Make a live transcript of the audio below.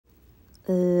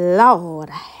Lord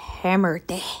hammer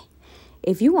that.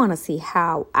 If you want to see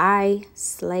how I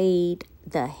slayed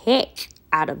the heck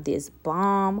out of this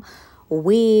bomb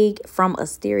wig from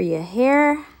Asteria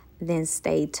hair, then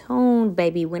stay tuned,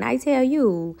 baby. When I tell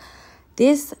you,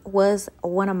 this was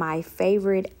one of my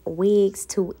favorite wigs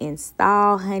to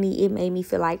install, honey. It made me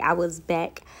feel like I was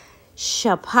back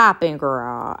popping,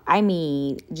 girl. I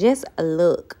mean, just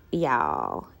look,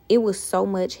 y'all. It was so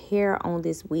much hair on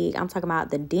this wig. I'm talking about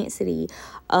the density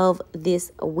of this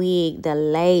wig, the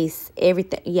lace,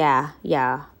 everything. Yeah.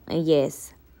 And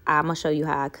yes, I'm going to show you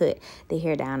how I cut the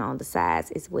hair down on the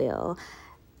sides as well.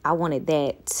 I wanted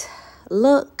that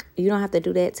look. You don't have to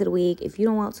do that to the wig if you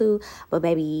don't want to. But,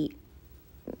 baby,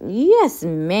 yes,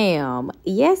 ma'am.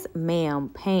 Yes, ma'am,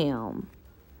 Pam.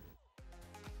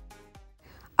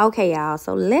 Okay, y'all.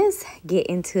 So, let's get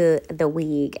into the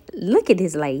wig. Look at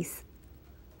this lace.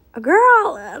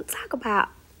 Girl, talk about,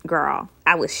 girl,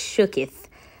 I was shooketh,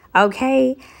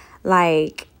 okay?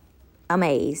 Like,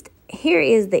 amazed. Here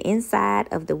is the inside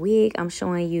of the wig. I'm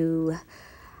showing you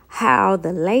how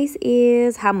the lace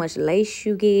is, how much lace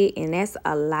you get, and that's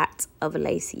a lot of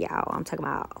lace, y'all. I'm talking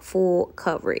about full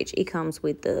coverage. It comes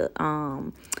with the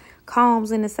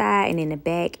combs in the side and in the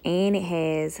back, and it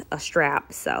has a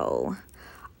strap, so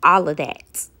all of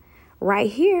that. Right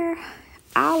here,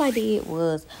 all I did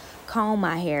was comb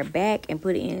my hair back and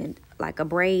put it in like a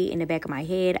braid in the back of my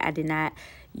head. I did not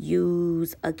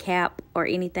use a cap or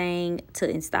anything to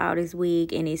install this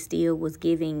wig, and it still was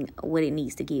giving what it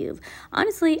needs to give.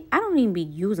 Honestly, I don't even be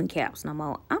using caps no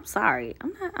more. I'm sorry.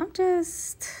 I'm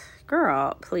just,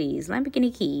 girl, please,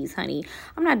 Lamborghini keys, honey.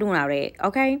 I'm not doing all that,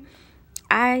 okay?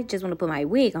 I just want to put my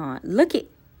wig on. Look at,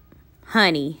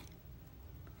 honey.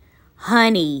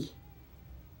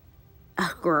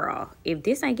 Oh, girl, if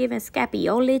this ain't giving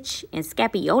scapiolich and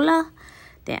scapiola,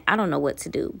 then I don't know what to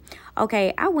do.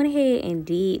 Okay, I went ahead and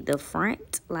did the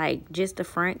front, like just the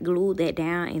front, glued that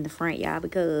down in the front, y'all,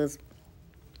 because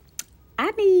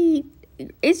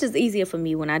it's just easier for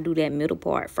me when I do that middle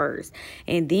part first,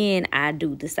 and then I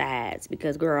do the sides,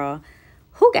 because, girl,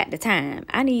 who got the time?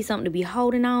 I need something to be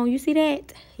holding on. You see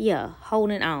that? Yeah,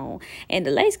 holding on. And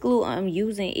the lace glue I'm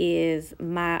using is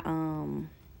my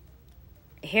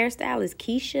hairstylist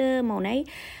Keisha Monet.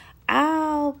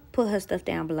 I'll put her stuff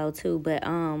down below too, but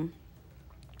I'm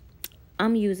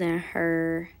using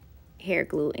her hair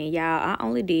glue, and y'all, I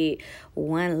only did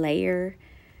one layer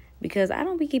because I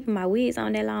don't be keeping my wigs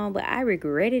on that long, but I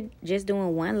regretted just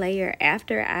doing one layer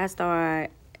after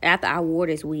I wore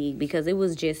this wig, because it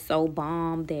was just so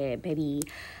bomb that, baby,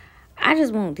 I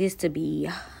just want this to be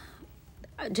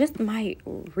just my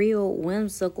real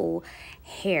whimsical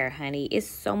hair, honey. It's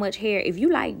so much hair. If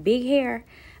you like big hair,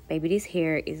 baby, this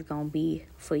hair is gonna be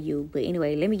for you. But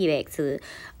anyway, let me get back to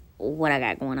what I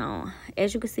got going on.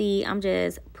 As you can see, I'm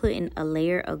just putting a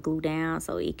layer of glue down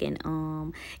so it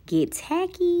can get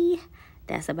tacky.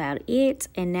 That's about it.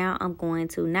 And now I'm going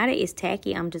to, now that it's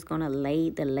tacky, I'm just gonna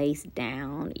lay the lace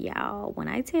down, y'all. When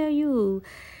I tell you,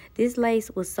 this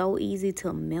lace was so easy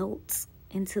to melt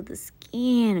into the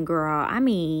skin, girl. I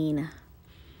mean,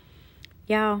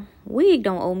 y'all, wig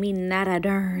don't owe me not a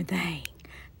darn thing.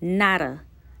 Nada.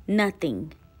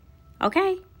 Nothing.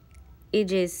 Okay? It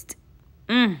just,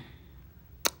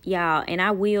 y'all, and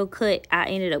I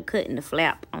ended up cutting the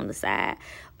flap on the side.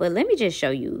 But let me just show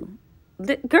you.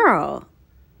 Girl,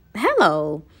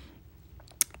 hello.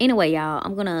 Anyway, y'all,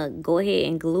 I'm gonna go ahead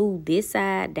and glue this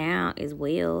side down as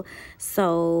well.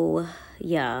 So,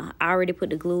 yeah, I already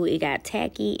put the glue. It got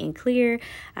tacky and clear.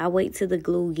 I wait till the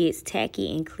glue gets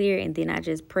tacky and clear, and then I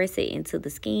just press it into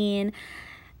the skin.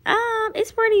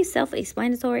 It's pretty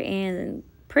self-explanatory and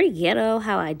pretty ghetto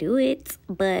how I do it.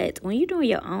 But when you're doing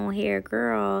your own hair,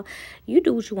 girl, you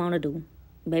do what you want to do.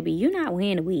 Baby, you're not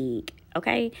wearing a wig,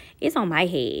 okay? It's on my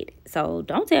head. So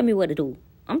don't tell me what to do.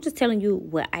 I'm just telling you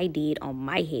what I did on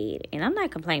my head, and I'm not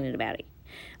complaining about it.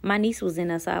 My niece was in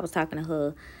there, so I was talking to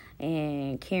her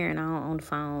and carrying on the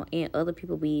phone, and other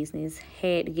people's business,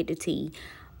 had to get the tea.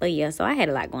 But yeah, so I had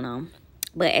a lot going on.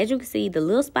 But as you can see, the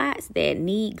little spots that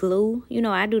need glue, you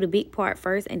know, I do the big part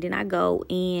first, and then I go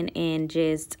in and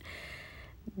just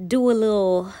do a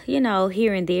little, you know,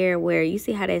 here and there where you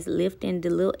see how that's lifting the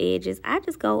little edges. I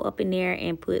just go up in there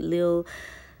and put little,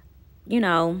 you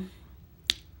know,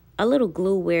 a little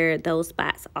glue where those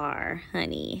spots are,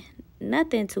 honey.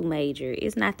 Nothing too major.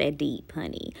 It's not that deep,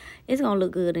 honey. It's gonna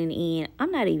look good in the end.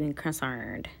 I'm not even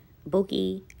concerned.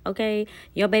 Bookie, okay?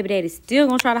 Your baby daddy's still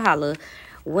gonna try to holler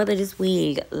whether this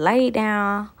wig laid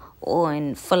down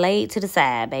or filleted to the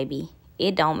side, baby.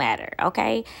 It don't matter,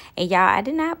 okay? And y'all, I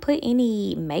did not put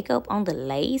any makeup on the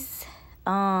lace.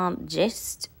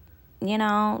 Just you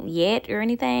know, yet or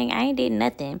anything. I ain't did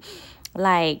nothing.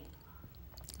 Like,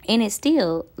 and it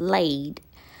still laid.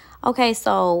 Okay,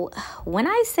 so when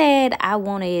I said I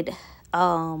wanted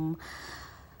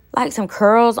like some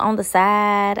curls on the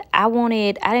side, I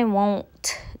didn't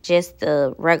want just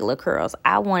the regular curls.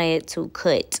 I wanted to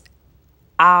cut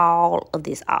all of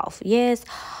this off. Yes.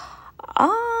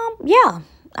 Yeah.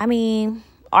 I mean,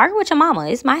 argue with your mama.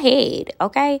 It's my head,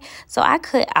 okay? So I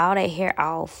cut all that hair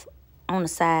off on the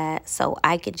side so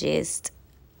I could just,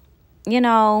 you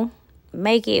know,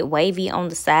 make it wavy on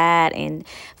the side and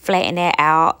flatten that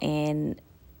out. And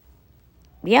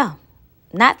yeah,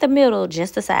 not the middle,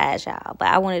 just the sides, y'all. But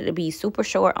I wanted it to be super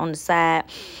short on the side.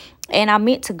 And I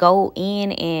meant to go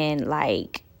in and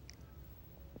like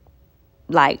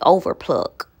over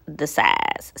pluck the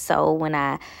sides. So when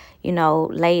I, you know,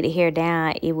 lay the hair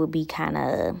down, it would be kind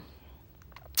of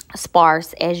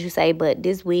sparse, as you say. But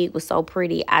this wig was so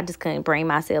pretty, I just couldn't bring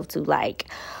myself to like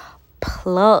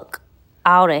pluck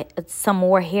out some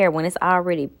more hair when it's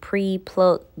already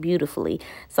pre-plucked beautifully.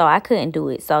 So I couldn't do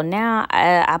it. So now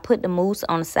I put the mousse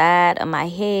on the side of my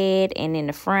head and in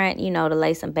the front, you know, to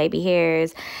lay some baby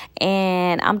hairs.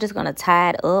 And I'm just gonna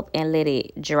tie it up and let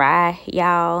it dry,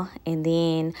 y'all. And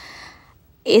then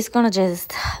it's gonna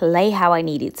just lay how I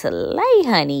need it to lay,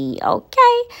 honey.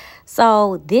 Okay,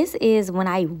 so this is when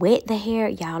I wet the hair.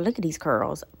 Y'all, look at these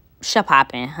curls,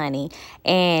 popping, honey.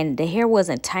 And the hair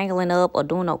wasn't tangling up or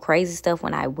doing no crazy stuff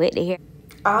when I wet the hair.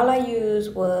 All I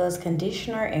used was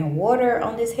conditioner and water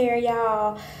on this hair,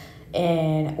 y'all.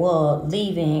 And well,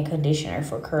 leave-in conditioner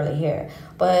for curly hair,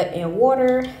 but in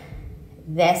water,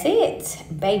 that's it,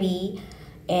 baby.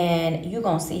 And you're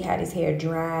gonna see how this hair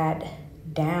dried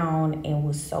down and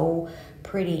was so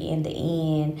pretty in the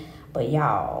end. But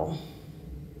y'all,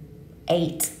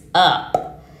 ate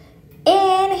up.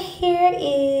 And here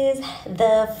is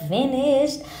the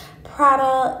finished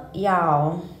product,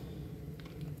 y'all.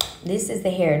 This is the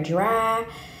hair dry.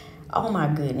 Oh my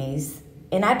goodness.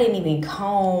 And I didn't even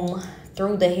comb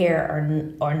through the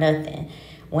hair or nothing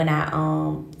when I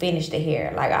finished the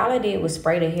hair. Like, all I did was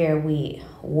spray the hair with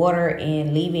water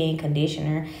and leave-in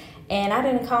conditioner. And I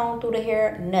didn't comb through the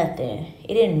hair, nothing.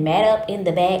 It didn't mat up in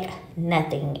the back,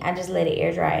 nothing. I just let it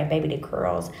air dry, and baby, the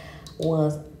curls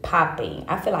was popping.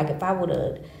 I feel like if I would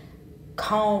have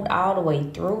combed all the way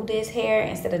through this hair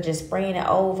instead of just spraying it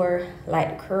over,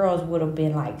 like, the curls would have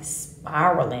been like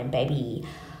spiraling, baby.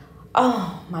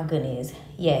 Oh my goodness.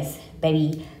 Yes,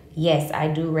 baby. Yes, I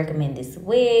do recommend this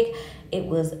wig. It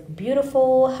was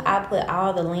beautiful. I put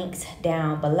all the links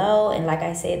down below. And like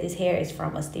I said, this hair is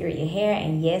from Asteria Hair.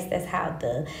 And yes, that's how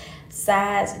the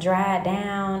sides dry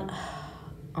down.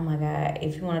 Oh my God.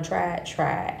 If you want to try it,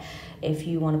 try it. If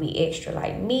you want to be extra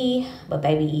like me, but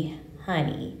baby,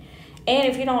 honey. And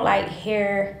if you don't like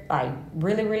hair, like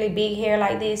really, really big hair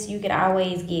like this, you can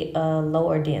always get a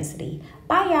lower density.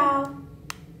 Bye, y'all.